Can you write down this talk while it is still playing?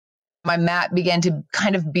my mat began to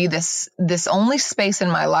kind of be this only space in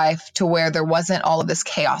my life to where there wasn't all of this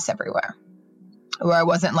chaos everywhere, where I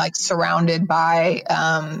wasn't like surrounded by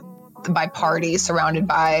parties, surrounded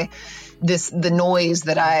by the noise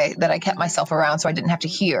that I kept myself around so I didn't have to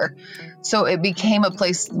hear. So it became a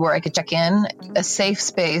place where I could check in, a safe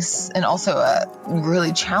space, and also a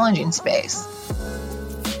really challenging space.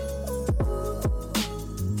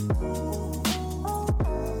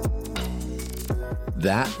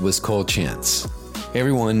 That was Cole Chance. Hey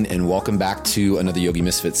everyone, and welcome back to another Yogi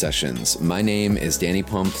Misfit Sessions. My name is Danny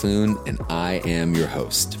Pomploon, and I am your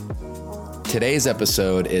host. Today's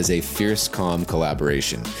episode is a Fierce Calm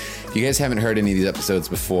collaboration. If you guys haven't heard any of these episodes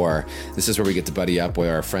before, this is where we get to buddy up with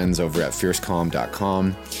our friends over at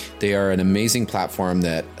fiercecalm.com. They are an amazing platform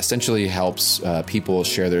that essentially helps people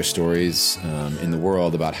share their stories in the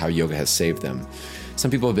world about how yoga has saved them. Some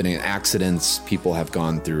people have been in accidents. People have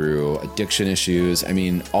gone through addiction issues. I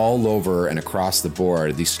mean, all over and across the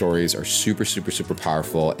board, these stories are super, super, super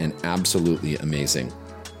powerful and absolutely amazing.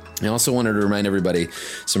 I also wanted to remind everybody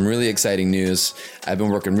some really exciting news. I've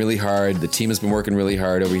been working really hard. The team has been working really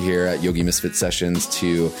hard over here at Yogi Misfit Sessions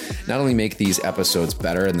to not only make these episodes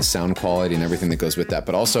better and the sound quality and everything that goes with that,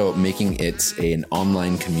 but also making it an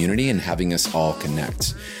online community and having us all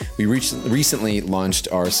connect. We recently launched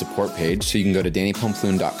our support page, so you can go to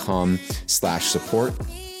dannypomploon.com/support.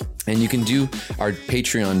 And you can do our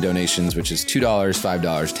Patreon donations, which is $2,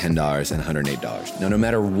 $5, $10, and $108. Now, no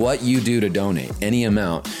matter what you do to donate, any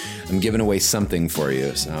amount, I'm giving away something for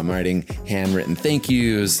you. So I'm writing handwritten thank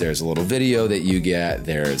yous. There's a little video that you get.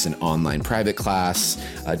 There's an online private class,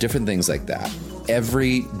 different things like that.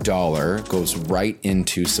 Every dollar goes right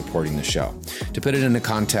into supporting the show. To put it into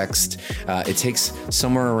context, it takes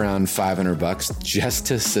somewhere around $500 just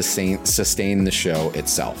to sustain the show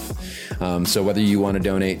itself. So whether you want to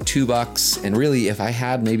donate $2, and really if I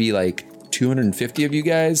had maybe like 250 of you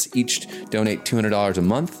guys each donate $200 a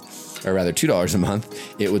month, or rather $2 a month,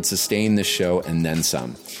 it would sustain the show and then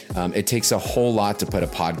some. It takes a whole lot to put a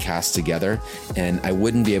podcast together, and I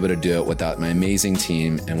wouldn't be able to do it without my amazing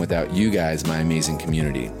team and without you guys, my amazing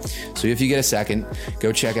community. So if you get a second,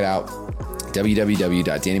 go check it out,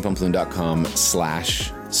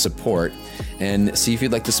 www.dannypomploon.com/support, and see if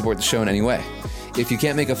you'd like to support the show in any way. If you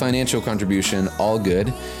can't make a financial contribution, all good.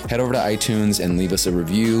 Head over to iTunes and leave us a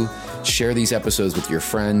review. Share these episodes with your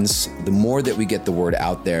friends. The more that we get the word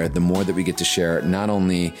out there, the more that we get to share not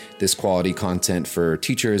only this quality content for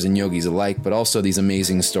teachers and yogis alike, but also these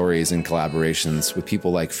amazing stories and collaborations with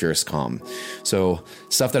people like Fierce Calm. So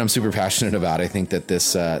stuff that I'm super passionate about. I think that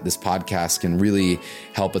this podcast can really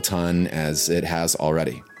help a ton, as it has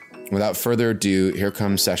already. Without further ado, here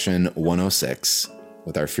comes session 106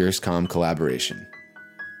 with our Fierce Calm collaboration.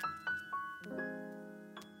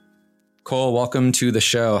 Cole, welcome to the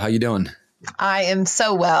show. How you doing? I am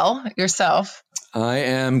so well. Yourself? I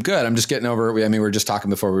am good. I'm just getting over, we were just talking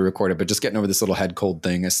before we recorded, but just getting over this little head cold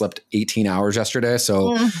thing. I slept 18 hours yesterday,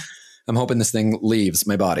 so I'm hoping this thing leaves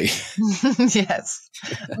my body. Yes.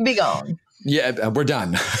 Be gone. Yeah, we're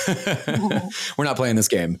done. We're not playing this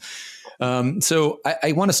game. So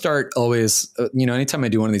I want to start always, anytime I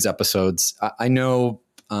do one of these episodes, I know,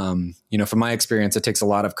 from my experience, it takes a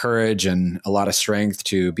lot of courage and a lot of strength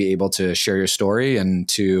to be able to share your story and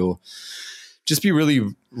to just be really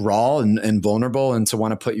raw and vulnerable, and to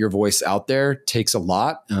want to put your voice out there takes a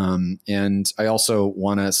lot. And I also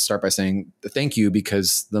want to start by saying thank you,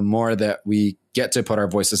 because the more that we get to put our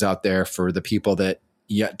voices out there for the people that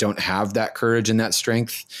yet don't have that courage and that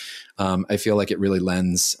strength, I feel like it really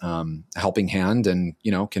lends a helping hand, and,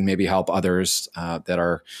 can maybe help others that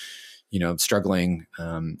are, struggling,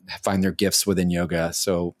 find their gifts within yoga.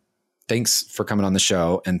 So thanks for coming on the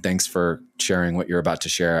show, and thanks for sharing what you're about to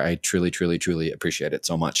share. I truly, truly, truly appreciate it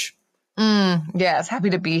so much. Yes. Happy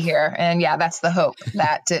to be here. And yeah, that's the hope,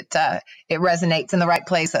 that it resonates in the right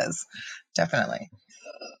places. Definitely.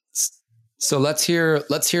 So let's hear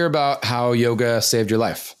about how yoga saved your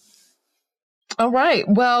life. All right.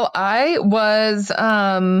 Well, I was,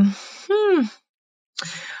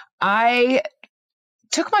 I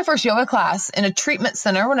took my first yoga class in a treatment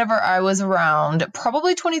center whenever I was around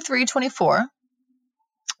probably 23, 24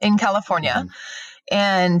 in California. Mm-hmm.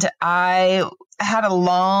 And I had a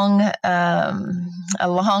long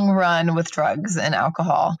run with drugs and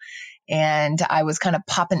alcohol, and I was kind of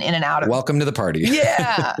popping in and out of. Welcome to the party.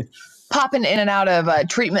 Yeah. Popping in and out of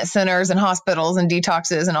treatment centers and hospitals and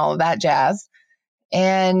detoxes and all of that jazz.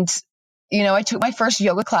 And, I took my first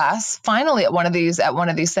yoga class finally at one of these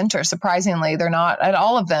centers. Surprisingly, they're not at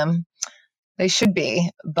all of them. They should be,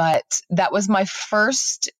 but that was my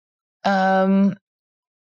first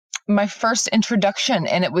my first introduction.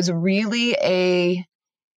 And it was really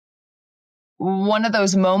one of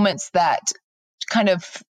those moments that kind of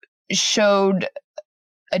showed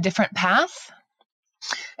a different path.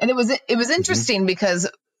 And it was interesting because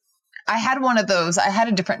I had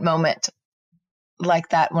a different moment like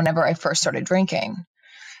that whenever I first started drinking.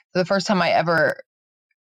 The first time I ever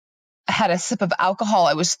had a sip of alcohol,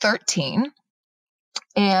 I was 13.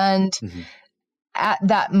 And at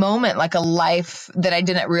that moment, like a life that I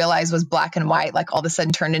didn't realize was black and white, like all of a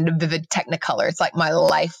sudden turned into vivid technicolor. It's like my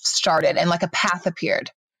life started and like a path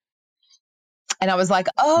appeared. And I was like,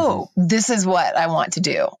 oh, this is what I want to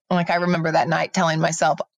do. And like, I remember that night telling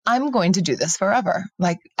myself, I'm going to do this forever.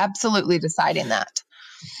 Like absolutely deciding that.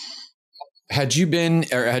 Had you been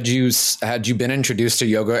introduced to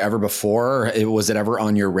yoga ever before? Was it ever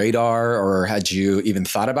on your radar, or had you even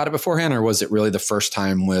thought about it beforehand? Or was it really the first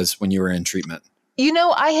time was when you were in treatment? You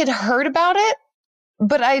know, I had heard about it,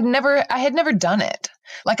 but I had never done it.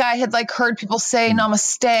 Like I had like heard people say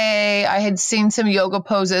namaste. I had seen some yoga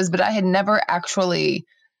poses, but I had never actually,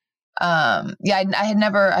 I had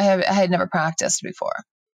never practiced before.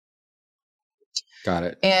 Got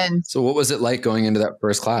it. And so what was it like going into that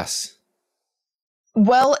first class?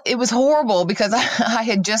 Well, it was horrible because I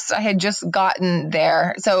had just gotten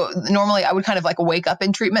there. So normally I would kind of like wake up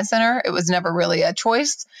in treatment center. It was never really a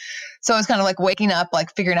choice. So it was kind of like waking up,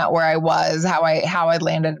 like figuring out where I was, how I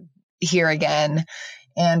landed here again.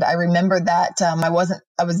 And I remember that I was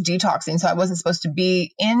detoxing, so I wasn't supposed to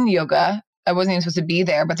be in yoga. I wasn't even supposed to be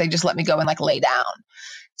there, but they just let me go and like lay down.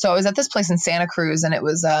 So I was at this place in Santa Cruz, and it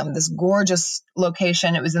was this gorgeous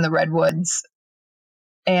location. It was in the Redwoods,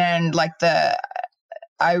 and like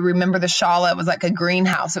I remember the shala. It was like a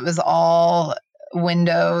greenhouse. It was all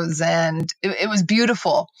windows, and it was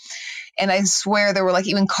beautiful. And I swear there were like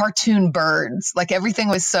even cartoon birds. Like everything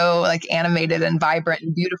was so like animated and vibrant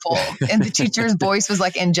and beautiful. And the teacher's voice was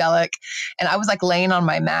like angelic. And I was like laying on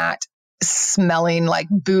my mat, smelling like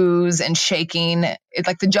booze and shaking. It's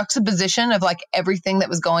like the juxtaposition of like everything that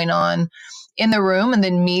was going on in the room, and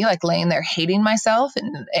then me like laying there hating myself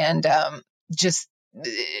and just.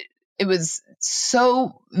 It was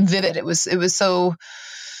so vivid. It was so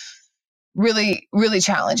really, really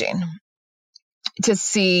challenging to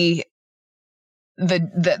see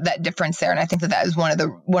that difference there. And I think that is one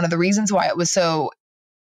of the reasons why it was such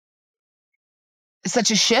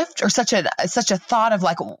a shift, or such a thought of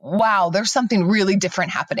like, wow, there's something really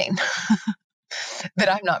different happening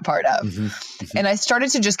that I'm not part of. And I started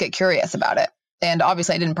to just get curious about it. And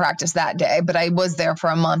obviously I didn't practice that day, but I was there for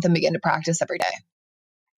a month and began to practice every day.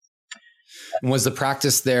 Was the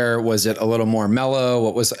practice there, was it a little more mellow?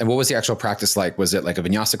 What was the actual practice like? Was it like a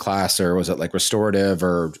vinyasa class, or was it like restorative,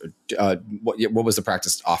 or what was the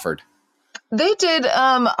practice offered? They did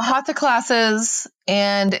hatha classes,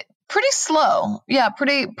 and pretty slow. Yeah,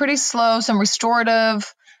 pretty slow, some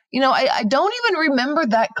restorative. You know, I don't even remember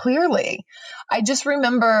that clearly. I just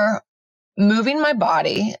remember moving my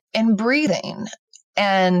body and breathing.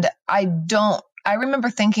 And I remember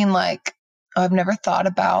thinking like, I've never thought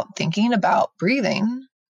about thinking about breathing.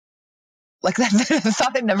 Like that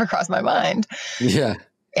thought had never crossed my mind. Yeah.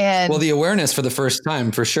 And well, the awareness for the first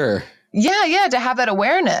time, for sure. Yeah. To have that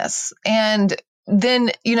awareness. And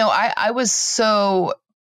then, you know, I was so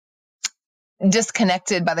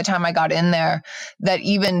disconnected by the time I got in there that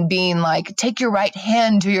even being like, take your right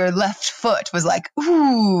hand to your left foot was like,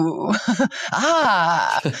 ooh,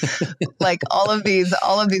 like all of these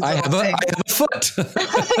I have a foot.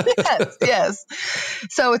 yes.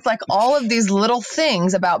 So it's like all of these little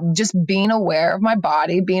things about just being aware of my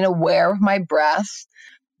body, being aware of my breath,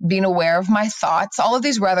 being aware of my thoughts, all of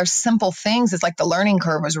these rather simple things. It's like the learning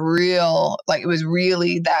curve was real. Like it was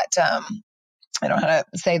really that, I don't know how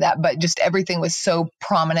to say that, but just everything was so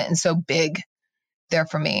prominent and so big there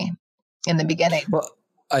for me in the beginning. Well,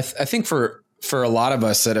 I think for a lot of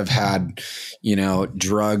us that have had, you know,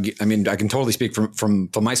 I mean, I can totally speak from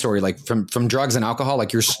my story, like from drugs and alcohol,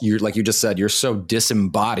 like you're like you just said, you're so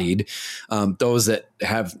disembodied. Those that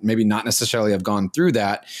have maybe not necessarily have gone through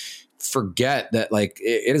that forget that like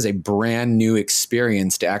it is a brand new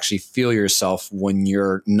experience to actually feel yourself when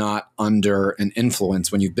you're not under an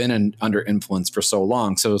influence, when you've been under influence for so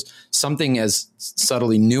long. So something as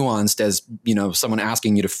subtly nuanced as, you know, someone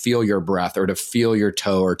asking you to feel your breath or to feel your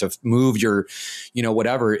toe or to move your, you know,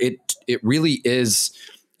 whatever, it really is.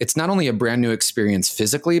 It's not only a brand new experience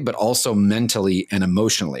physically, but also mentally and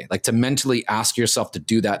emotionally. Like to mentally ask yourself to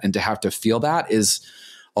do that and to have to feel that is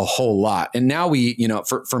a whole lot. And now we, you know,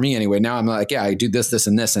 for me anyway, now I'm like, yeah, I do this,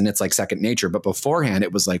 and this, and it's like second nature. But beforehand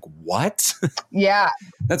it was like, what? Yeah.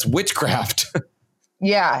 That's witchcraft.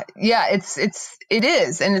 Yeah, it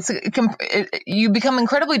is, and you become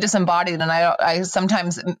incredibly disembodied, and I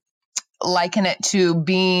sometimes liken it to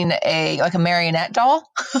being like a marionette doll.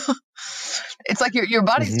 It's like your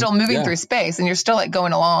body's still moving through space, and you're still like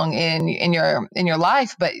going along in your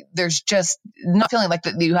life, but there's just not feeling like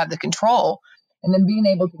that you have the control, and then being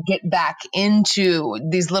able to get back into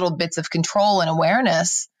these little bits of control and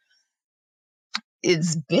awareness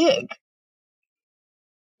is big.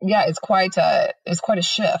 Yeah, it's quite a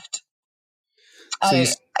shift. So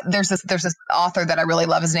there's this author that I really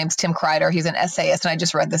love. His name's Tim Kreider. He's an essayist, and I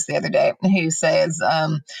just read this the other day. And he says,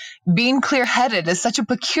 being clear-headed is such a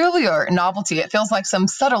peculiar novelty. It feels like some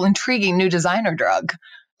subtle, intriguing new designer drug.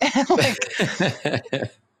 Like,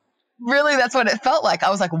 really, that's what it felt like. I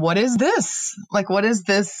was like, what is this? Like, what is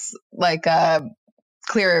this? Like,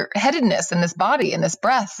 clear-headedness in this body and this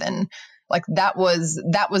breath, and like that was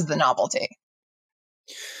the novelty.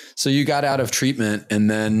 So you got out of treatment,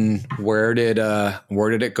 and then where did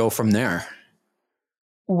it go from there?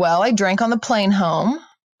 Well, I drank on the plane home.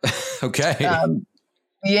 Okay.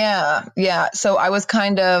 Yeah. So I was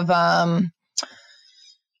kind of,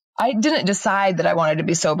 I didn't decide that I wanted to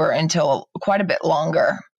be sober until quite a bit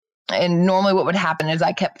longer. And normally what would happen is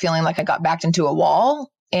I kept feeling like I got backed into a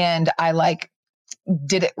wall, and I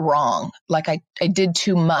did it wrong. Like I did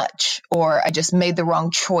too much, or I just made the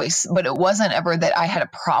wrong choice, but it wasn't ever that I had a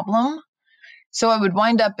problem. So I would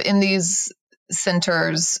wind up in these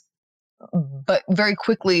centers, but very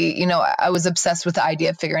quickly, I was obsessed with the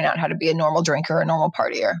idea of figuring out how to be a normal drinker, a normal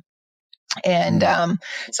partier. And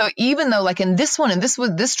so even though like in this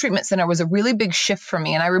treatment center was a really big shift for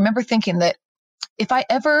me. And I remember thinking that if I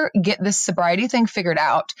ever get this sobriety thing figured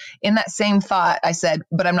out, in that same thought, I said,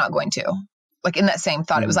 but I'm not going to. Like in that same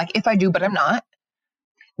thought, it was like, if I do, but I'm not,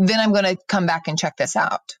 then I'm going to come back and check this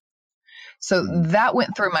out. So that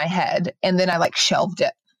went through my head, and then I like shelved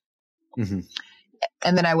it.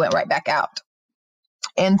 And then I went right back out.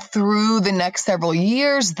 And through the next several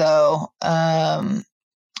years though,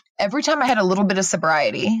 every time I had a little bit of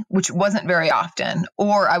sobriety, which wasn't very often,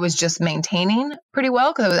 or I was just maintaining pretty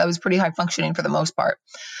well, because I was pretty high functioning for the most part,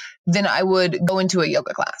 then I would go into a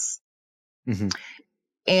yoga class.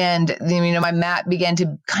 And my mat began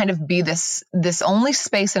to kind of be this only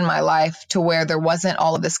space in my life to where there wasn't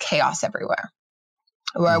all of this chaos everywhere,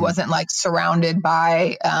 where I wasn't like surrounded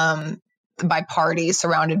by parties,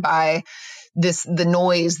 surrounded by the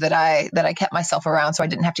noise that I kept myself around, so I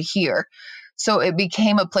didn't have to hear. So it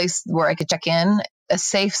became a place where I could check in, a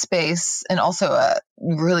safe space, and also a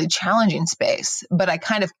really challenging space. But I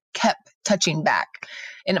kind of kept touching back.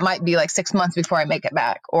 And it might be like 6 months before I make it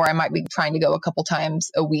back, or I might be trying to go a couple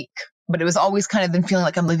times a week. But it was always kind of then feeling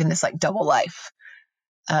like I'm living this like double life.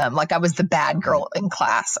 Like I was the bad girl in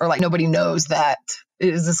class, or like nobody knows that.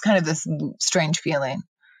 It was this strange feeling.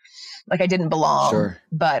 Like I didn't belong,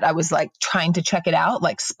 but I was like trying to check it out,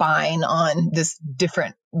 like spying on this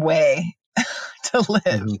different way to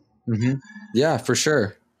live. Yeah, for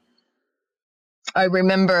sure. I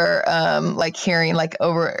remember like hearing, like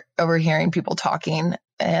overhearing people talking,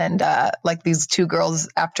 and like these two girls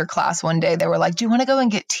after class one day, they were like, do you want to go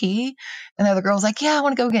and get tea? And the other girl was like, yeah, I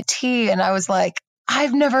want to go get tea. And I was like,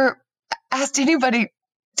 I've never asked anybody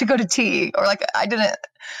to go to tea, or like I didn't,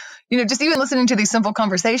 just even listening to these simple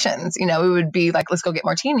conversations, it would be like, let's go get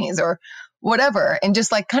martinis or whatever. And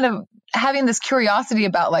just like kind of having this curiosity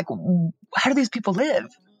about like, how do these people live?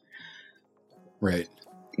 Right.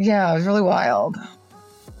 Yeah, it was really wild.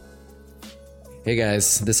 Hey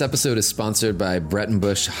guys, this episode is sponsored by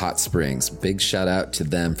Breitenbush Hot Springs. Big shout out to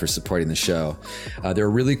them for supporting the show. They're a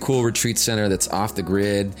really cool retreat center that's off the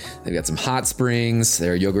grid. They've got some hot springs.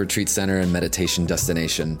 They're a yoga retreat center and meditation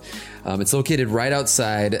destination. It's located right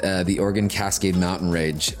outside the Oregon Cascade Mountain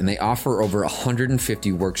Range, and they offer over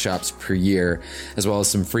 150 workshops per year, as well as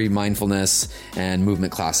some free mindfulness and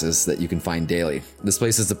movement classes that you can find daily. This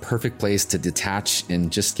place is the perfect place to detach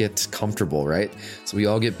and just get comfortable, right? So we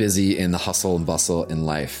all get busy in the hustle and bustle in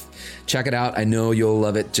life. Check it out. I know you'll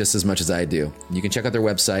love it just as much as I do. You can check out their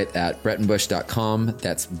website at breitenbush.com.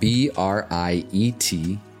 That's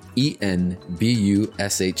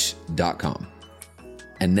BRIETENBUSH.com.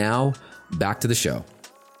 And now, back to the show.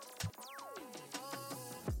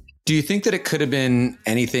 Do you think that it could have been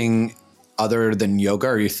anything other than yoga,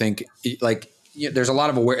 or you think like there's a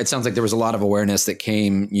lot of it sounds like there was a lot of awareness that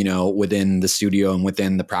came, within the studio and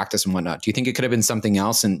within the practice and whatnot. Do you think it could have been something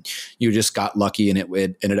else and you just got lucky and it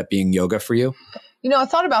ended up being yoga for you? I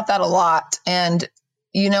thought about that a lot. And,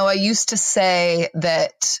 I used to say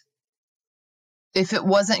that if it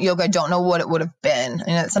wasn't yoga, I don't know what it would have been.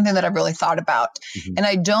 And it's something that I've really thought about. Mm-hmm. And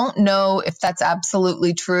I don't know if that's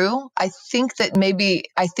absolutely true. I think that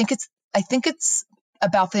I think it's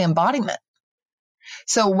about the embodiment.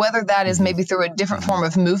 So whether that is maybe through a different form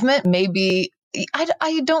of movement, maybe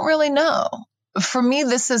I don't really know. For me,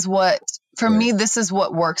 this is what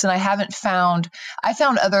works. And I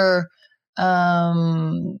found other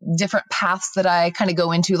different paths that I kind of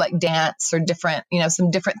go into, like dance or different, some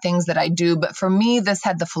different things that I do. But for me, this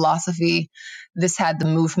had the philosophy, this had the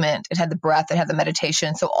movement, it had the breath, it had the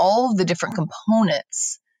meditation. So all of the different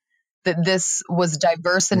components, that this was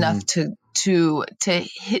diverse enough to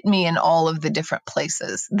hit me in all of the different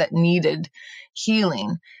places that needed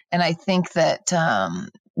healing. And I think that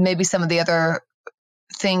maybe some of the other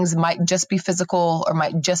things might just be physical or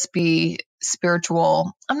might just be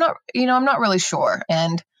spiritual. I'm not really sure.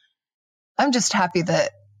 And I'm just happy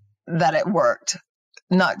that it worked.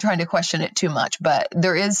 Not trying to question it too much, but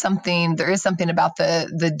there is something about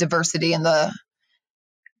the diversity and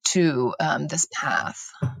this path.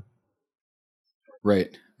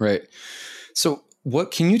 Right. So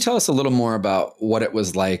what can you tell us a little more about what it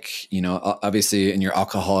was like, obviously in your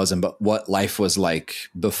alcoholism, but what life was like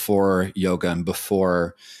before yoga and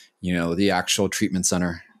before, the actual treatment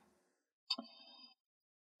center?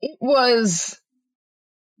 It was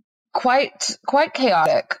quite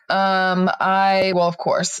chaotic. Of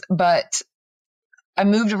course, but I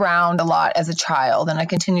moved around a lot as a child, and I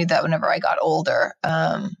continued that whenever I got older.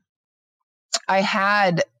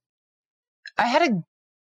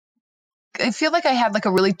 I feel like I had like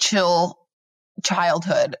a really chill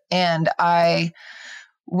childhood, and I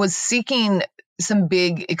was seeking some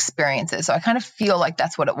big experiences. So I kind of feel like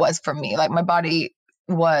that's what it was for me. Like my body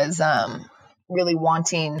was really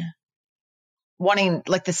wanting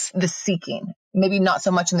like the seeking. Maybe not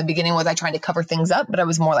so much in the beginning was I trying to cover things up, but I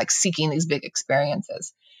was more like seeking these big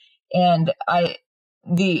experiences. And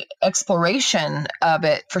the exploration of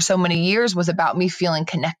it for so many years was about me feeling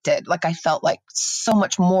connected. Like I felt like so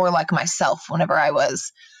much more like myself whenever I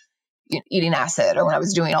was eating acid, or when I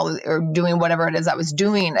was doing doing whatever it is I was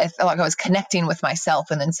doing. I felt like I was connecting with myself.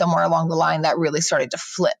 And then somewhere along the line that really started to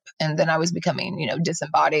flip. And then I was becoming,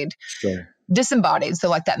 disembodied. Sure. Disembodied. So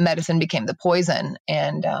like that medicine became the poison.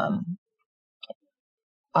 And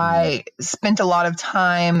I spent a lot of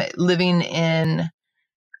time living in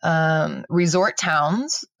resort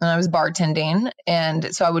towns, and I was bartending.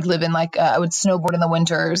 And so I would live in I would snowboard in the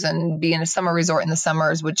winters and be in a summer resort in the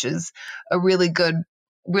summers, which is a really good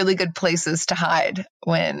places to hide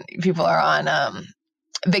when people are on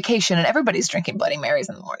vacation and everybody's drinking Bloody Marys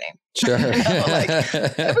in the morning. Sure.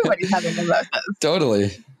 Everybody's having mimosas.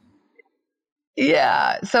 Totally.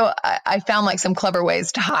 Yeah. So I found like some clever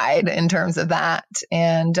ways to hide in terms of that.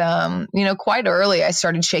 And, quite early I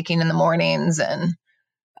started shaking in the mornings, and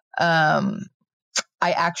I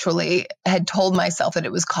actually had told myself that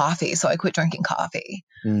it was coffee. So I quit drinking coffee,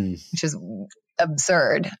 which is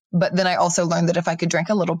absurd. But then I also learned that if I could drink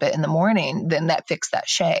a little bit in the morning, then that fixed that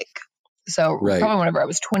shake. So probably whenever I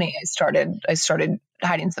was 20, I started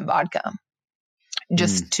hiding some vodka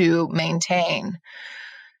just to maintain.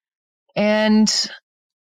 And,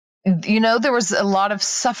 there was a lot of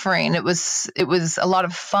suffering. It was a lot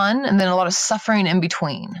of fun, and then a lot of suffering in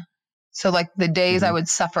between. So like the days I would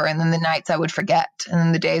suffer, and then the nights I would forget, and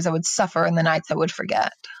then the days I would suffer and the nights I would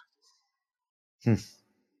forget.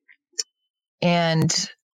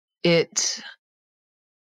 And it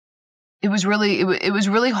was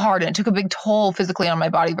really hard, and it took a big toll physically on my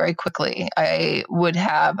body very quickly. I would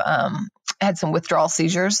have had some withdrawal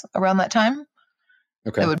seizures around that time.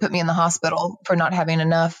 Okay. That would put me in the hospital for not having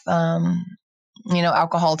enough,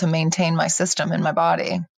 alcohol to maintain my system in my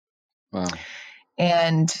body. Wow.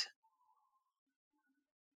 And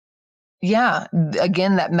yeah,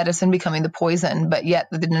 again, that medicine becoming the poison, but yet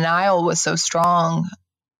the denial was so strong,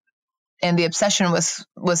 and the obsession was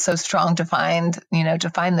so strong to find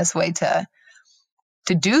this way to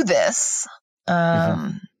do this. Yeah,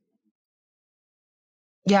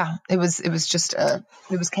 it was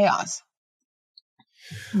chaos.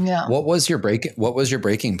 Yeah. What was your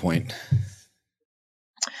breaking point?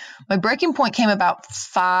 My breaking point came about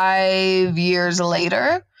 5 years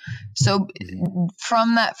later. So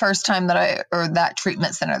from that first time that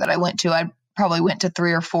treatment center that I went to, I probably went to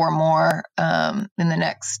 3 or 4 more in the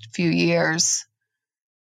next few years.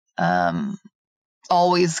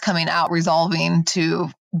 Always coming out, resolving to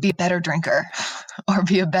be a better drinker or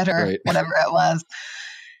be a better whatever it was.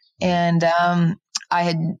 And I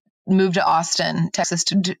had moved to Austin, Texas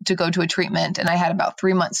to go to a treatment, and I had about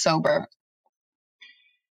 3 months sober.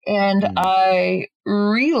 And I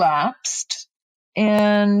relapsed,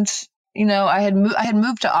 and I had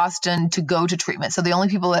moved to Austin to go to treatment. So the only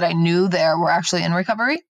people that I knew there were actually in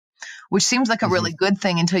recovery, which seems like a really good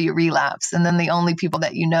thing until you relapse. And then the only people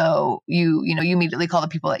that you immediately call the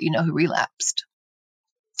people that who relapsed.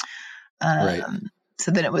 Right.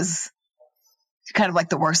 So then it was kind of like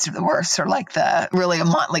the worst of the worst, or like a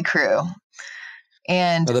motley crew.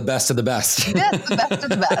 And the best of the best. Yes, the best of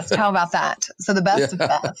the best. How about that? So the best of the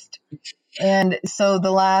best. And so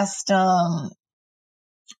the last, and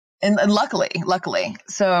luckily,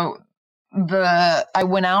 so I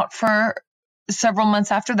went out for several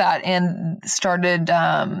months after that and started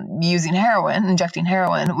using heroin, injecting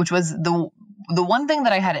heroin, which was the one thing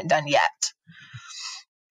that I hadn't done yet.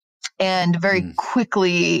 And very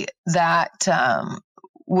quickly that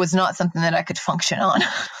was not something that I could function on,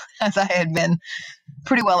 as I had been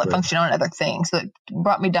pretty well at functioning on other things. So it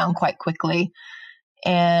brought me down quite quickly.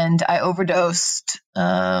 And I overdosed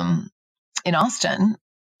in Austin.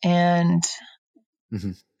 And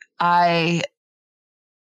I,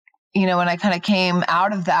 when I kind of came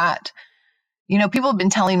out of that, people have been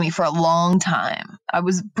telling me for a long time. I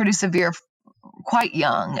was pretty severe, quite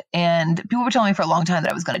young, and people were telling me for a long time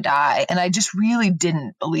that I was going to die. And I just really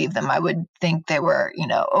didn't believe them. I would think they were,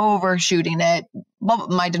 overshooting it,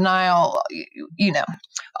 my denial,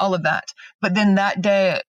 all of that. But then that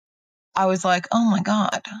day I was like, oh my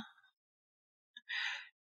God.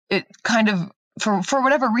 It kind of, for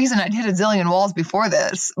whatever reason, I'd hit a zillion walls before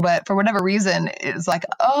this, but for whatever reason, it's like,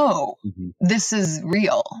 oh, this is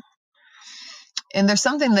real. And there's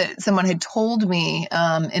something that someone had told me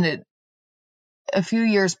in a few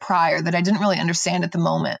years prior that I didn't really understand at the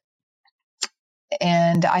moment.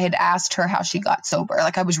 And I had asked her how she got sober.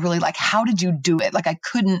 Like, I was really like, how did you do it? Like, I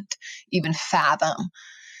couldn't even fathom.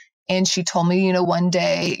 And she told me, one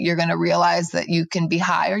day you're going to realize that you can be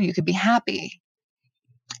high or you could be happy,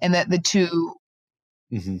 and that the two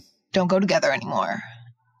don't go together anymore.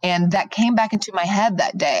 And that came back into my head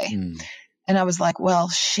that day. And I was like, well,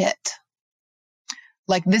 shit.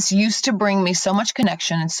 Like, this used to bring me so much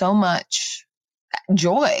connection and so much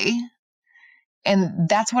joy. And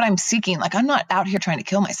that's what I'm seeking. Like, I'm not out here trying to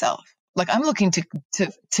kill myself. Like, I'm looking to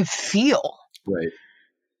feel. Right.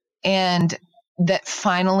 And that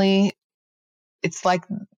finally, it's like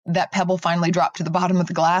that pebble finally dropped to the bottom of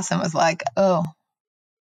the glass and was like, oh,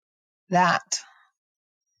 that.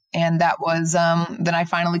 And that was, then I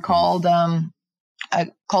finally called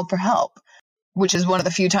for help, which is one of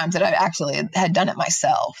the few times that I actually had done it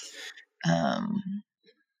myself. And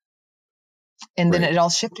then it all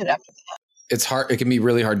shifted after that. It's hard. It can be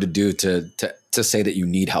really hard to do to say that you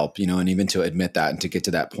need help, and even to admit that and to get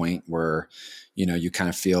to that point where, you kind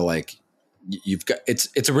of feel like you've got,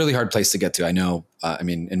 it's a really hard place to get to. I know.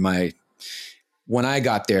 When I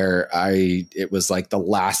got there, it was like the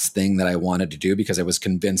last thing that I wanted to do because I was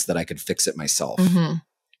convinced that I could fix it myself.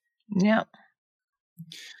 Yeah.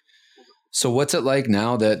 So what's it like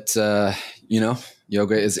now that,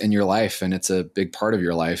 yoga is in your life and it's a big part of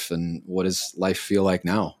your life, and what does life feel like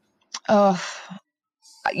now? Oh,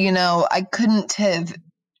 I couldn't have,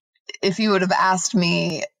 if you would have asked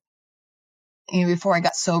me before I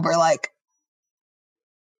got sober, like,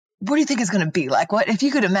 what do you think it's going to be like? What if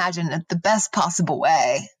you could imagine it the best possible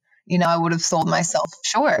way? I would have sold myself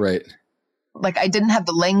short. Right. Like, I didn't have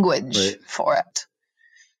the language for it.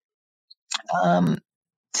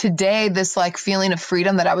 Today, this like feeling of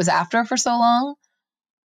freedom that I was after for so long,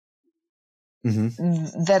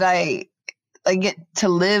 that I get to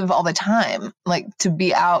live all the time, like to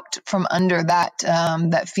be out from under that,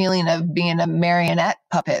 that feeling of being a marionette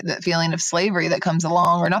puppet, that feeling of slavery that comes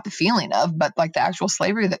along, or not the feeling of, but like the actual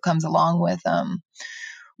slavery that comes along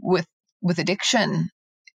with addiction,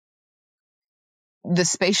 the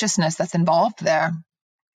spaciousness that's involved there.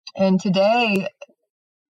 And today,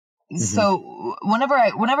 so whenever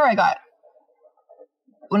I got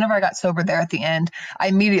sober there at the end, I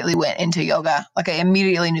immediately went into yoga. Like, I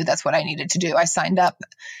immediately knew that's what I needed to do. I signed up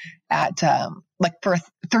at for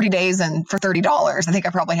 30 days and for $30. I think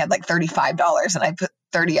I probably had like $35, and I put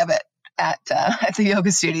 30 of it at the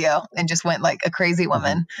yoga studio and just went like a crazy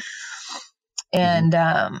woman. And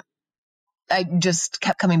I just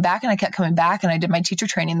kept coming back, and I did my teacher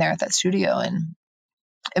training there at that studio, and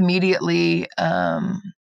immediately,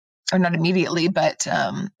 or not immediately, but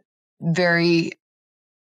very,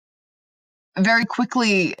 very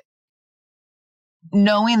quickly,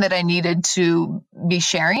 knowing that I needed to be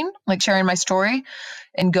sharing my story,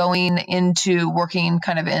 and going into working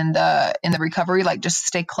kind of in the recovery, like just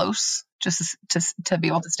stay close, just to be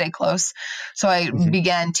able to stay close. So I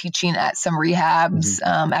began teaching at some rehabs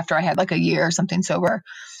after I had like a year or something sober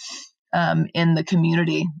in the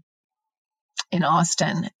community. in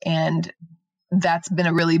Austin. And that's been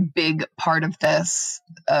a really big part of this,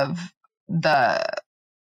 of the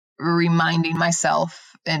reminding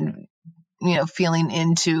myself and, feeling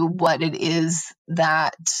into what it is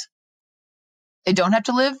that I don't have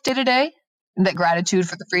to live day to day, that gratitude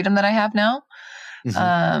for the freedom that I have now.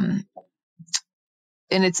 Mm-hmm.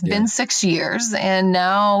 And it's been 6 years, and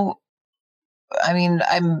now,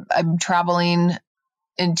 I'm traveling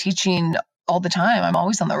and teaching all the time. I'm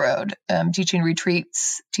always on the road, teaching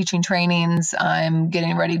retreats, teaching trainings. I'm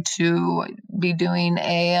getting ready to be doing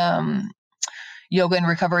a yoga and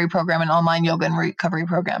recovery program, an online yoga and recovery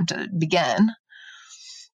program to begin.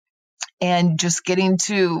 And just getting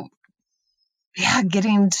to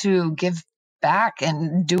give back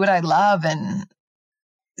and do what I love. And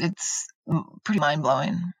it's pretty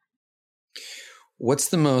mind-blowing. What's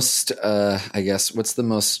the most, what's the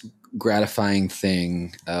most gratifying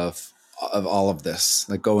thing of all of this,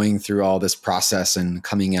 like going through all this process and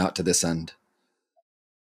coming out to this end?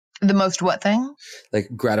 The most what thing?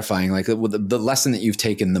 Like gratifying, like the lesson that you've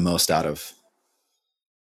taken the most out of.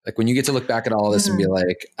 Like when you get to look back at all of this and be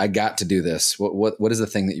like, I got to do this. What is the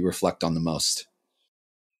thing that you reflect on the most?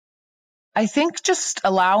 I think just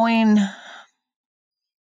allowing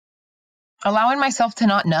myself to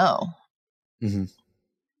not know. Mm-hmm.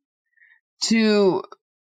 To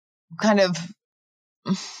kind of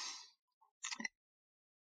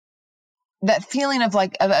that feeling of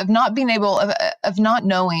like, of not being able, of not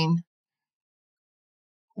knowing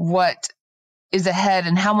what is ahead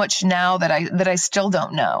and how much now that I still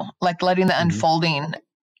don't know, like letting the unfolding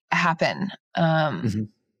happen. I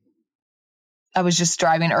was just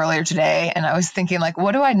driving earlier today and I was thinking like,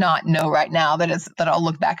 what do I not know right now that I'll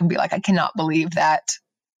look back and be like, I cannot believe that.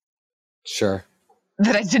 Sure.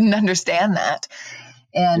 That I didn't understand that.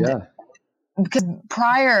 And because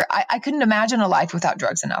prior, I couldn't imagine a life without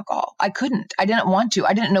drugs and alcohol. I didn't want to.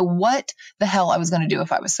 I didn't know what the hell I was going to do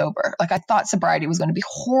if I was sober. Like I thought sobriety was going to be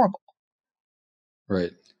horrible.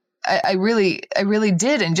 Right. I really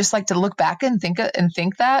did. And just like to look back and think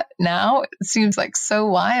that now, it seems like so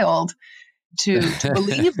wild to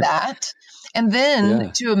believe that. And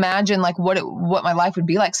then to imagine like what my life would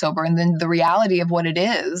be like sober, and then the reality of what it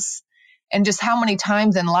is. And just how many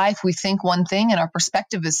times in life we think one thing and our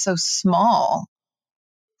perspective is so small.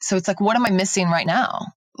 So it's like, what am I missing right now?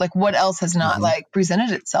 Like what else has not like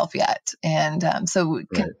presented itself yet? And so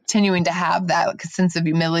continuing to have that like, sense of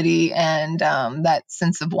humility and that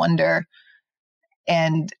sense of wonder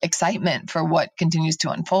and excitement for what continues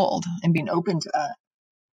to unfold, and being open to that.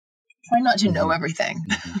 Try not to know everything.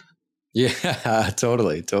 Yeah,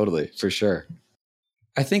 totally. For sure.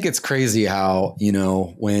 I think it's crazy how,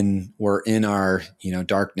 when we're in our,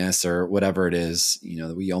 darkness or whatever it is,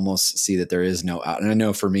 we almost see that there is no out. And I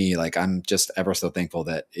know for me, like, I'm just ever so thankful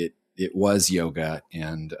that it was yoga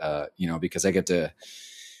and, because I get to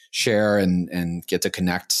share and get to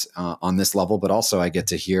connect on this level, but also I get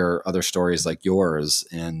to hear other stories like yours.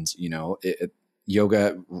 And,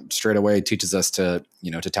 yoga straight away teaches us to,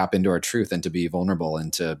 to tap into our truth and to be vulnerable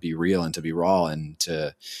and to be real and to be raw and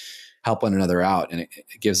to help one another out. And it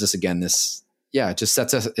gives us again this, it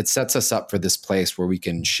sets us up for this place where we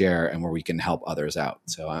can share and where we can help others out.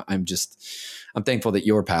 So I'm thankful that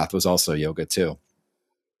your path was also yoga too.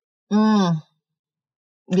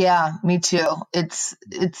 Yeah, me too. It's,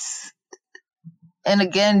 and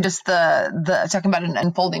again, just the talking about an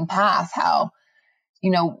unfolding path, how,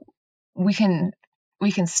 we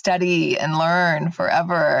can study and learn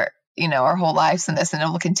forever, our whole lives in this, and it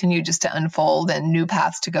will continue just to unfold and new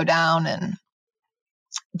paths to go down and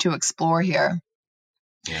to explore here.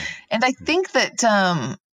 Yeah. And I think that,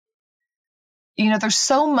 there's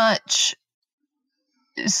so much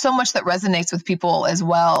that resonates with people as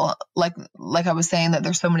well. Like I was saying, that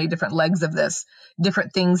there's so many different legs of this,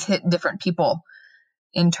 different things hit different people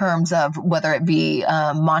in terms of whether it be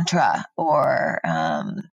mantra or,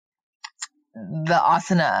 the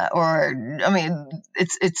asana, or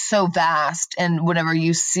it's so vast. And whenever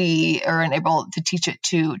you see or are able to teach it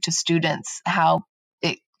to students, how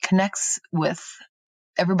it connects with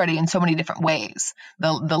everybody in so many different ways,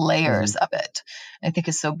 the layers of it, I think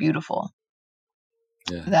is so beautiful.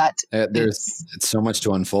 Yeah, that it's so much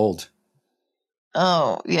to unfold.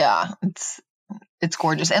 Oh yeah, it's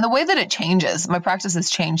gorgeous. And the way that it changes, my practice has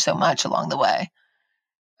changed so much along the way.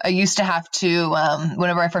 I used to have to,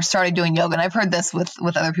 whenever I first started doing yoga, and I've heard this with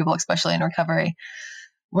other people, especially in recovery,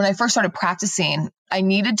 when I first started practicing, I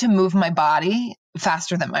needed to move my body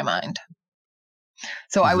faster than my mind.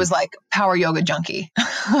 So I was like power yoga junkie.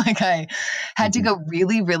 Like I had to go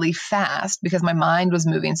really, really fast because my mind was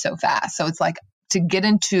moving so fast. So it's like to get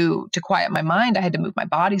into, to quiet my mind, I had to move my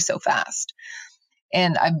body so fast.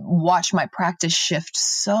 And I've watched my practice shift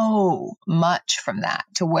so much from that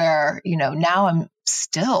to where, now I'm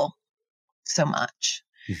still so much.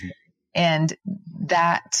 Mm-hmm. And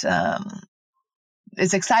that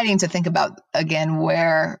is exciting to think about, again,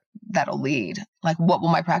 where that'll lead. Like, what will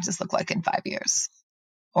my practice look like in 5 years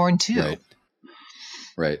or in 2?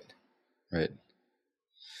 Right.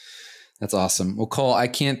 That's awesome. Well, Cole, I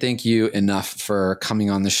can't thank you enough for coming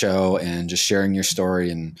on the show and just sharing your story.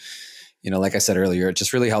 And, like I said earlier, it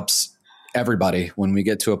just really helps everybody when we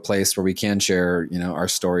get to a place where we can share, our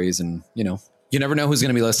stories. And, you never know who's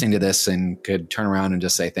going to be listening to this and could turn around and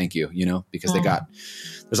just say thank you, because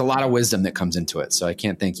there's a lot of wisdom that comes into it. So I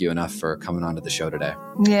can't thank you enough for coming onto the show today.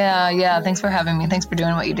 Yeah. Thanks for having me. Thanks for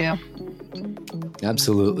doing what you do.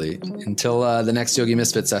 Absolutely. Until the next Yogi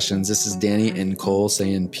Misfit sessions, this is Danny and Cole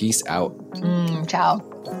saying peace out. Ciao.